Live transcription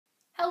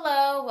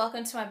Hello,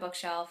 welcome to my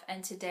bookshelf,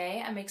 and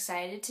today I'm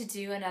excited to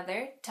do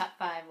another Top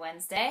 5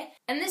 Wednesday.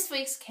 And this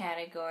week's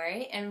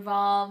category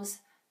involves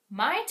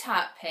my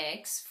top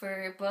picks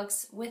for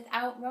books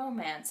without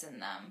romance in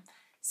them.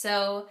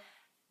 So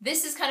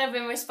this is kind of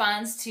in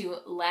response to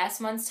last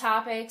month's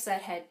topics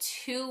that had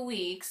 2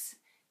 weeks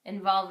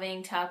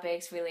involving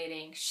topics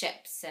relating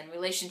ships and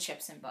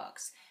relationships in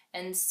books.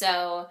 And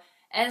so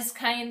as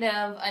kind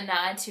of a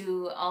nod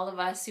to all of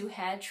us who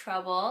had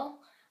trouble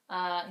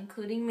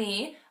including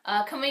me,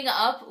 coming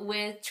up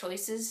with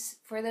choices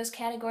for those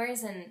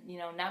categories and,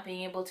 not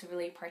being able to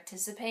really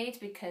participate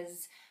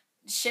because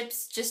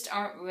ships just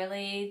aren't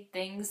really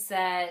things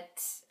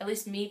that, at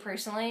least me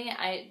personally,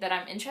 that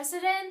I'm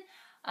interested in.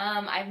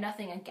 I have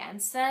nothing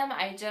against them.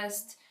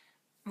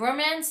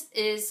 Romance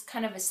is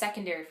kind of a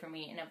secondary for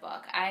me in a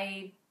book.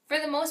 For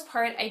the most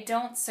part, I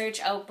don't search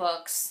out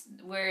books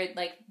where,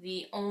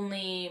 the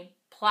only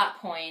plot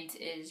point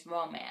is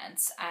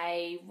romance.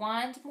 I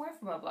want more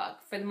from a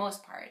book, for the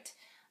most part.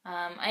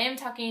 I am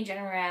talking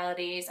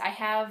generalities. I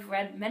have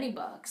read many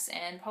books,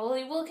 and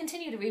probably will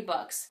continue to read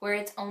books, where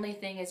its only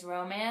thing is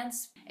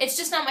romance. It's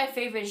just not my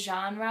favorite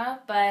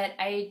genre, but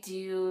I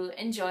do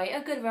enjoy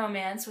a good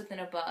romance within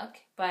a book,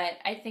 but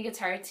I think it's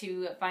hard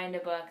to find a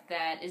book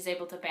that is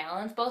able to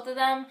balance both of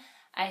them.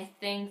 I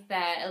think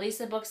that, at least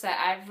the books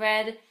that I've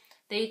read,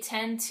 they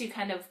tend to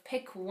kind of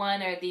pick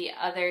one or the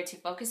other to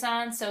focus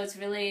on, so it's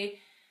really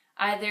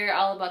either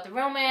all about the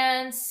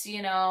romance,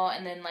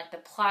 and then the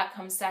plot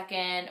comes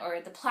second, or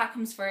the plot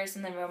comes first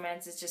and then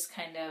romance is just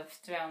kind of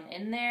thrown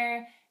in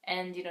there,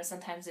 and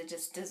sometimes it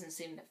just doesn't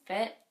seem to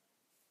fit.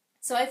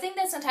 So I think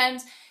that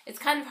sometimes it's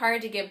kind of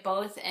hard to get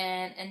both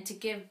and to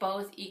give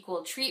both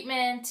equal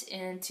treatment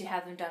and to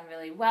have them done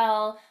really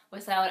well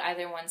without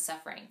either one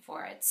suffering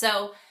for it.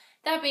 So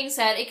that being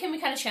said, it can be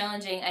kind of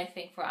challenging, I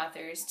think, for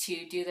authors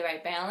to do the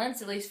right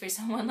balance, at least for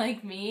someone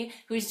like me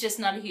who's just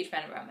not a huge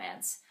fan of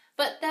romance.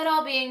 But that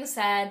all being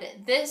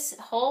said, this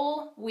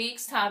whole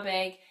week's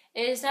topic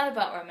is not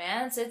about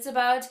romance. It's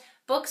about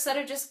books that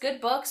are just good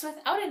books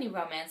without any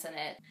romance in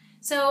it.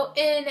 So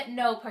in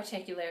no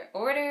particular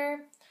order,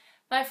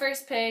 my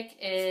first pick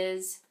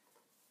is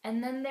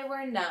And Then There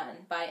Were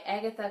None by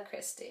Agatha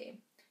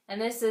Christie.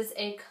 And this is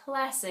a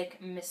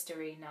classic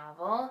mystery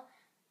novel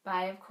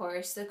by, of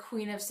course, the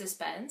Queen of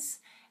Suspense.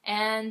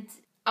 And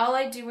all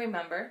I do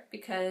remember,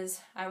 because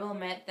I will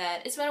admit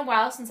that it's been a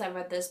while since I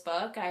read this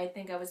book. I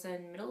think I was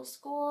in middle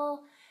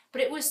school,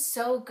 but it was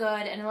so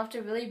good and it left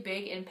a really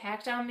big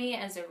impact on me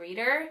as a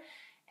reader,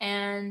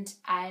 and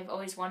I've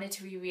always wanted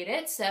to reread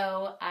it,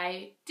 so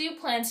I do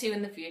plan to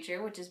in the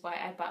future, which is why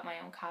I bought my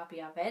own copy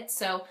of it.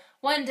 So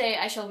one day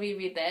I shall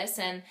reread this,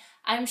 and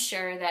I'm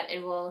sure that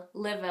it will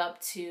live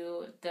up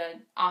to the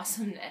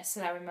awesomeness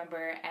that I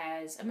remember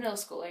as a middle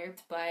schooler.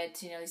 But,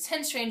 these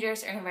 10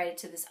 strangers are invited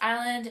to this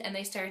island, and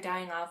they start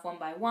dying off one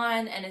by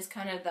one, and it's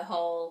kind of the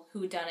whole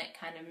whodunit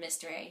kind of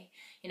mystery.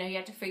 You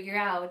have to figure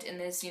out in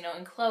this,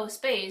 enclosed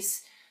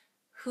space,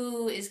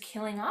 who is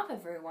killing off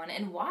everyone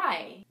and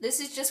why. This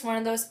is just one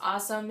of those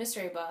awesome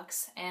mystery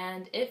books,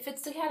 and it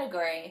fits the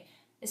category.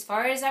 As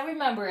far as I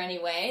remember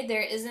anyway,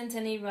 there isn't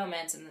any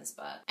romance in this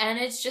book, and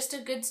it's just a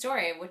good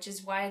story, which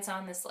is why it's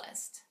on this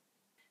list.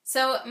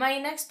 So my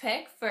next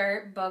pick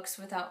for books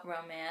without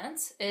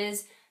romance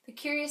is The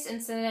Curious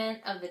Incident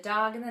of the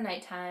Dog in the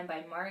Nighttime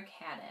by Mark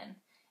Haddon.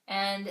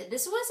 And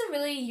this was a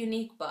really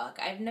unique book.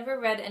 I've never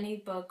read any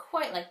book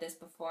quite like this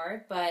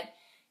before, but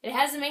it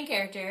has a main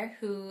character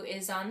who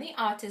is on the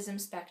autism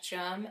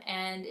spectrum,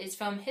 and it's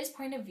from his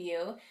point of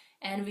view,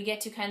 and we get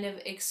to kind of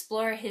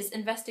explore his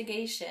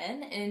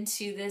investigation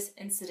into this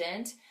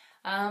incident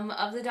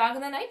of the dog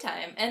in the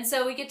nighttime. And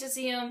so we get to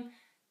see him,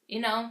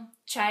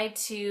 try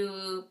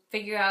to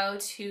figure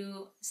out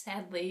who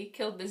sadly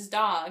killed this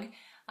dog.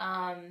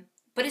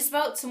 But it's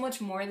about so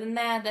much more than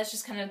that. That's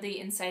just kind of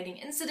the inciting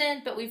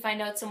incident, but we find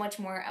out so much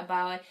more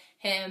about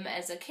him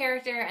as a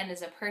character and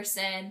as a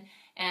person.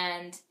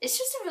 And it's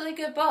just a really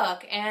good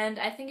book, and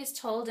I think it's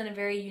told in a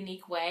very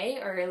unique way,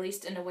 or at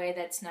least in a way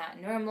that's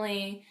not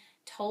normally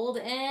told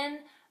in,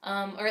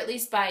 or at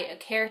least by a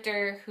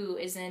character who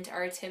isn't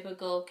our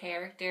typical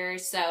character.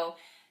 So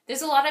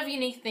there's a lot of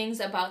unique things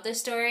about this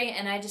story,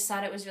 and I just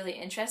thought it was really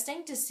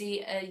interesting to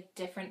see a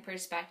different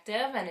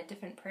perspective and a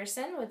different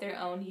person with their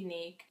own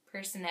unique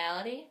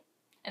personality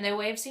and their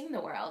way of seeing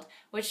the world,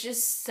 which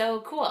is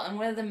so cool, and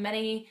one of the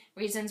many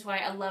reasons why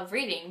I love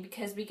reading,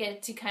 because we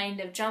get to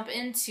kind of jump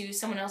into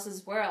someone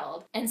else's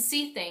world and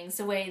see things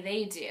the way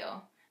they do.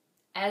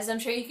 As I'm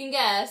sure you can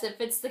guess, it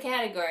fits the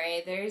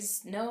category.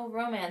 There's no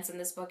romance in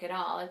this book at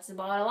all. It's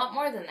about a lot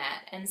more than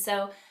that, and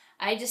so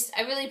I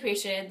really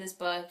appreciated this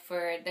book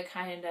for the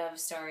kind of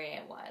story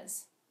it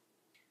was.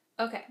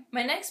 Okay,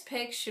 my next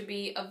pick should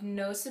be of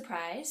no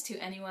surprise to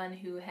anyone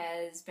who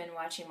has been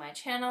watching my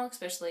channel,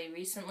 especially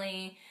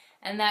recently,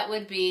 and that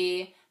would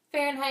be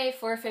Fahrenheit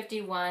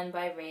 451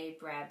 by Ray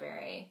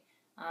Bradbury.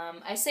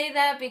 I say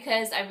that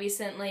because I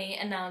recently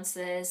announced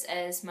this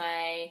as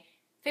my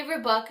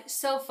favorite book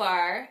so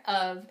far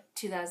of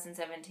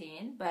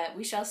 2017, but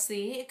we shall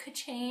see. It could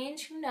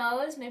change, who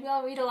knows? Maybe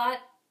I'll read a lot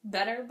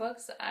better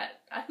books.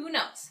 Who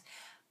knows?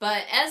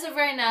 But as of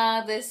right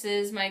now, this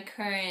is my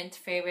current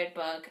favorite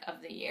book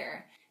of the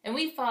year. And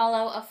we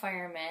follow a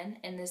fireman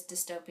in this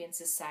dystopian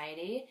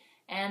society,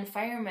 and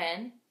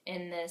firemen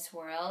in this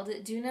world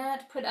do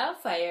not put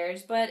out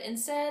fires, but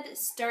instead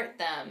start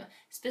them,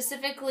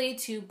 specifically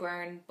to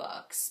burn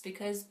books,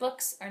 because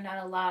books are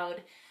not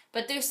allowed.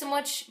 But there's so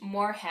much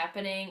more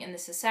happening in the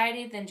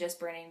society than just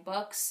burning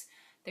books.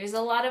 There's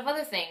a lot of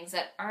other things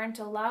that aren't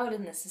allowed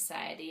in the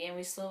society, and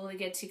we slowly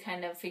get to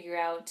kind of figure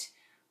out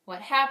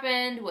what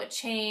happened, what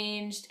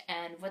changed,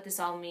 and what this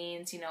all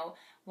means.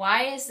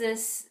 Why is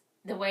this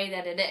the way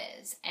that it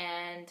is?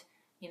 And,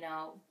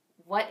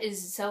 what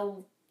is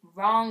so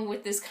wrong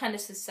with this kind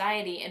of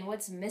society and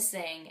what's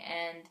missing?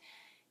 And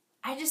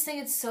I just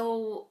think it's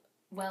so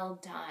well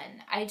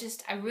done. I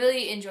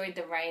really enjoyed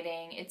the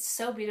writing. It's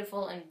so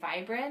beautiful and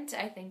vibrant.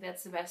 I think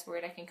that's the best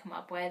word I can come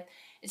up with.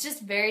 It's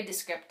just very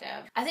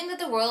descriptive. I think that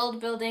the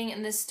world building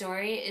in this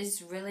story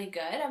is really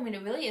good. I mean,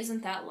 it really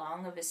isn't that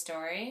long of a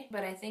story,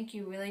 but I think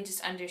you really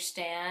just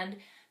understand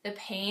the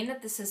pain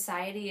that the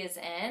society is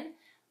in.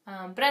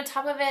 But on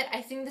top of it,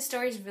 I think the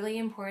story is really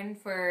important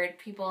for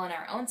people in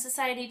our own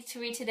society to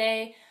read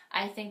today.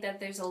 I think that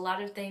there's a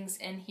lot of things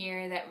in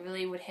here that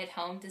really would hit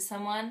home to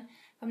someone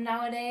from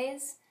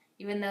nowadays.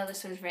 Even though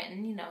this was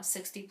written,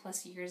 60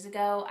 plus years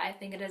ago, I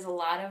think it has a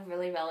lot of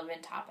really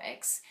relevant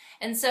topics.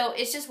 And so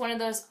it's just one of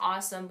those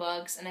awesome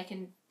books, and I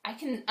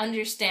can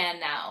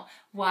understand now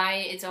why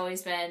it's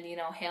always been,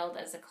 hailed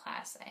as a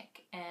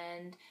classic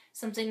and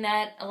something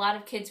that a lot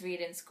of kids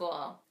read in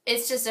school.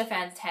 It's just a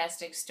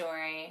fantastic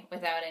story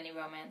without any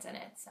romance in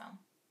it, so.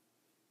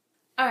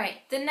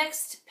 Alright, the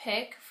next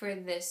pick for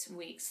this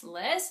week's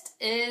list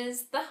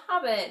is The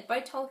Hobbit by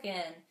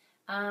Tolkien.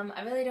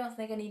 I really don't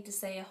think I need to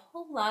say a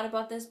whole lot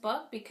about this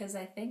book because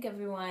I think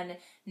everyone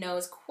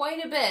knows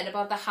quite a bit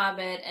about The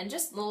Hobbit and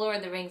just The Lord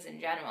of the Rings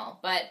in general.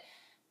 But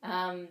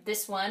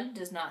this one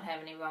does not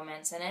have any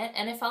romance in it,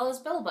 and it follows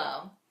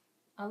Bilbo,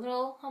 a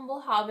little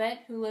humble hobbit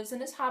who lives in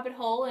his hobbit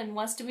hole and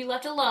wants to be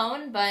left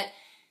alone, but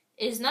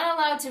is not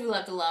allowed to be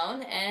left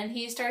alone, and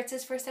he starts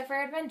his first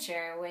ever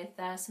adventure with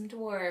some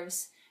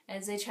dwarves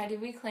as they try to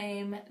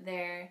reclaim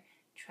their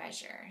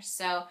treasure.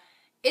 So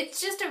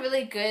it's just a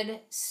really good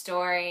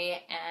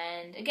story,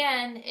 and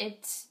again,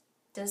 it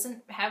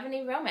doesn't have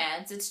any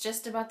romance. It's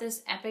just about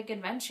this epic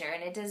adventure,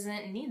 and it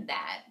doesn't need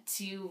that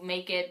to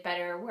make it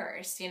better or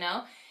worse,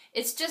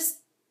 It's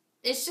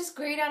just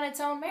great on its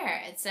own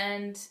merits,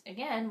 and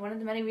again, one of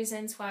the many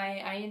reasons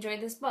why I enjoyed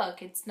this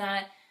book. It's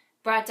not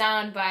brought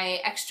down by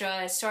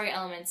extra story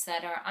elements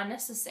that are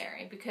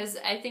unnecessary, because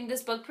I think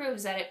this book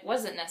proves that it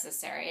wasn't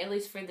necessary, at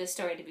least for this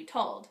story to be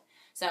told.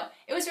 So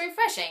it was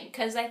refreshing,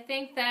 because I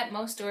think that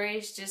most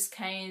stories just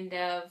kind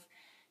of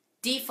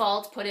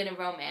default put in a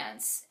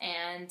romance,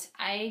 and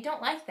I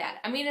don't like that.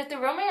 I mean, if the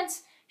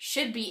romance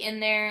should be in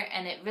there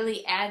and it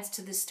really adds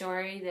to the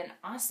story, then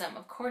awesome,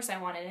 of course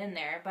I want it in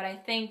there. But I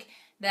think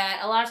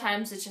that a lot of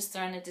times it's just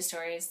thrown into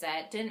stories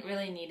that didn't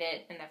really need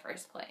it in the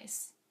first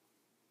place.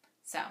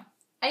 So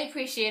I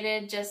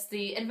appreciated just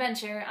the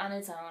adventure on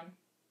its own.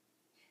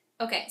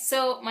 Okay,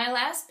 so my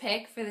last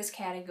pick for this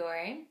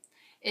category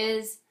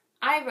is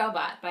I,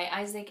 Robot by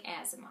Isaac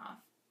Asimov.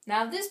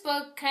 Now this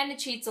book kind of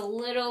cheats a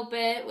little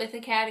bit with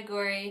the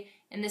category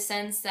in the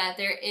sense that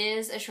there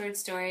is a short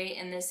story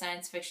in this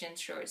science fiction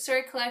short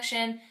story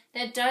collection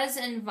that does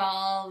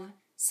involve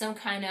some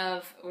kind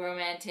of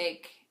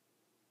romantic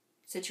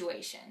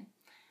situation.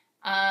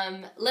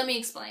 Let me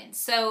explain.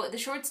 So the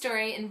short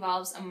story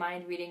involves a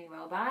mind-reading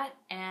robot,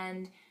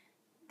 and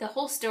the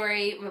whole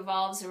story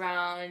revolves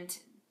around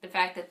the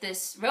fact that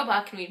this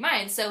robot can read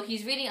minds, so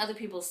he's reading other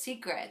people's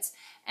secrets.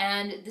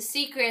 And the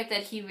secret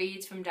that he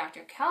reads from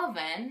Dr.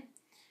 Calvin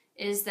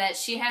is that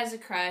she has a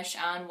crush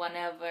on one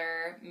of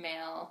her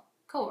male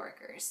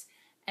co-workers.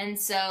 And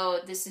so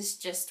this is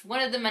just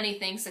one of the many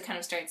things that kind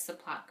of starts the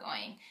plot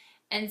going.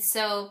 And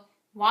so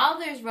while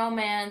there's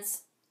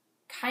romance,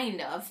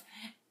 kind of,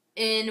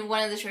 in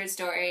one of the short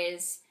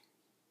stories,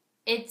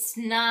 it's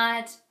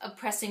not a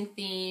pressing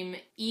theme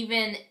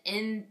even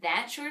in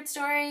that short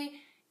story.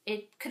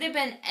 It could have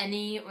been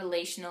any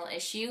relational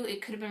issue.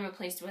 It could have been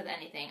replaced with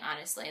anything,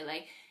 honestly.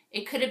 Like,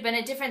 it could have been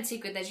a different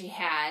secret that she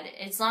had,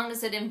 as long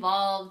as it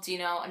involved,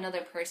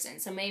 another person.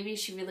 So maybe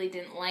she really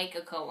didn't like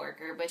a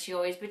coworker, but she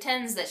always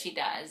pretends that she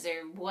does,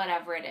 or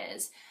whatever it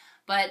is.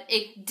 But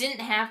it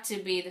didn't have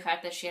to be the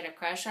fact that she had a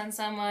crush on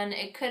someone.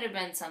 It could have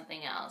been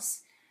something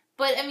else.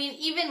 But, I mean,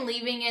 even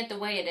leaving it the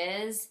way it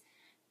is,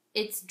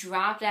 it's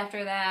dropped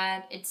after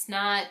that. It's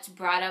not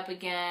brought up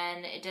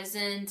again. It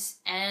doesn't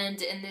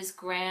end in this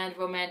grand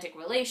romantic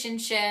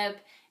relationship.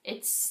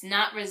 It's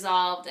not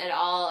resolved at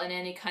all in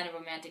any kind of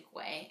romantic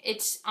way.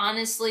 It's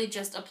honestly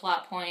just a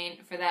plot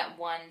point for that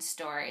one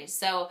story.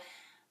 So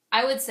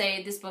I would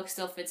say this book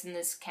still fits in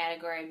this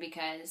category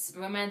because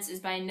romance is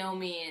by no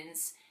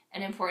means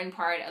an important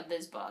part of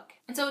this book.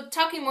 And so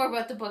talking more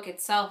about the book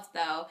itself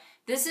though,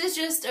 this is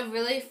just a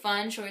really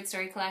fun short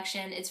story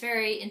collection. It's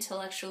very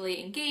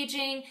intellectually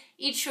engaging.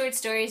 Each short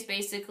story is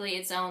basically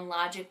its own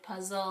logic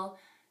puzzle.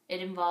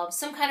 It involved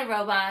some kind of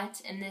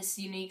robot in this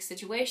unique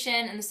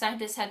situation, and the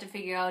scientists had to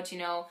figure out,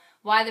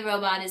 why the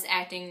robot is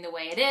acting the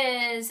way it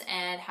is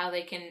and how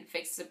they can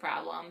fix the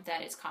problem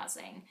that it's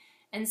causing.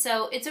 And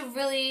so it's a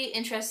really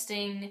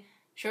interesting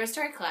short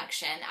story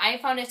collection. I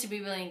found it to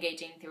be really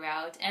engaging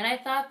throughout, and I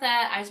thought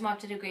that Asimov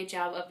did a great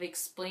job of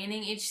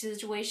explaining each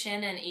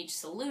situation and each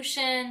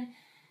solution,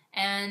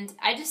 and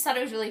I just thought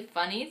it was really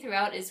funny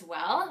throughout as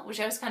well,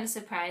 which I was kind of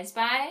surprised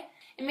by.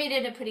 It made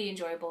it a pretty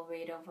enjoyable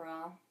read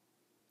overall.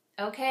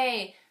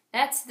 Okay,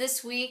 that's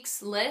this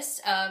week's list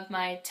of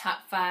my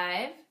top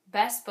 5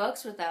 best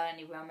books without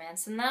any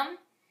romance in them.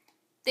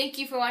 Thank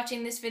you for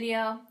watching this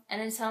video,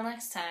 and until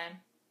next time.